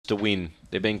to win.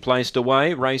 They're being placed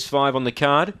away. Race 5 on the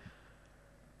card.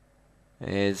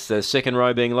 As the second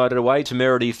row being loaded away,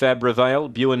 Temerity,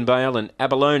 Fabravale, Buin Bale and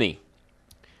Abalone.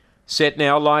 Set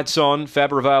now, lights on.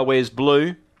 Fabravale wears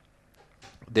blue.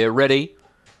 They're ready.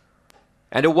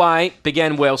 And away,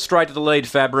 began well, straight to the lead,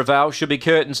 Fabravale. Should be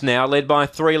curtains now, led by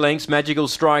 3 lengths. Magical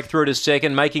Strike through to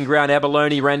second, making ground.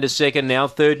 Abalone ran to second now,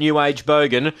 third New Age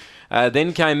Bogan.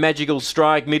 Then came Magical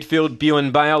Strike, midfield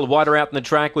Buin Bale. Wider out in the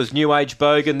track was New Age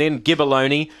Bogan, then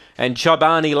Gibbalone and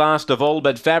Chobani last of all.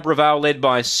 But Fabravale led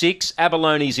by 6.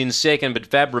 Abalone's in second, but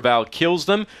Fabravale kills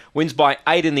them. Wins by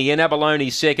 8 in the end. Abalone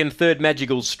second, third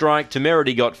Magical Strike.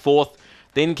 Temerity got fourth.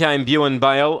 Then came Buin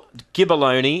Bale,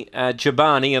 Gibbalone,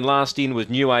 Chobani, and last in was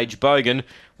New Age Bogan.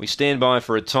 We stand by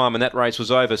for a time, and that race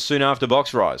was over soon after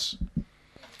box rise.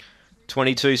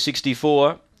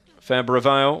 22.64,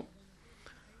 Fabravale.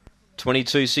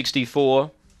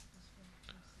 22.64.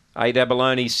 8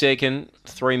 Abalone second,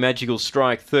 3 Magical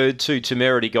Strike third, 2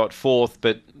 Temerity got fourth,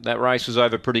 but that race was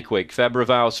over pretty quick.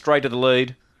 Fabravale straight to the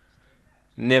lead,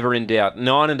 never in doubt.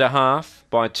 9.5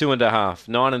 by 2.5.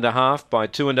 9.5 by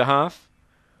 2.5.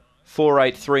 4,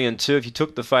 8, 3 and 2. If you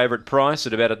took the favourite price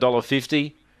at about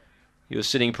 $1.50, you were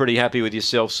sitting pretty happy with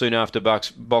yourself soon after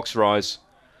box rise.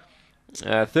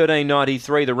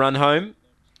 13.93 the run home.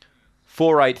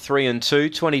 4, 8, 3 and 2.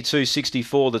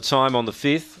 22.64 the time on the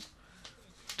 5th.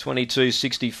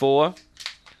 22.64.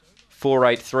 4,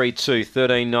 8, 3, 2.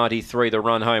 13.93 the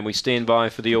run home. We stand by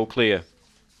for the all clear.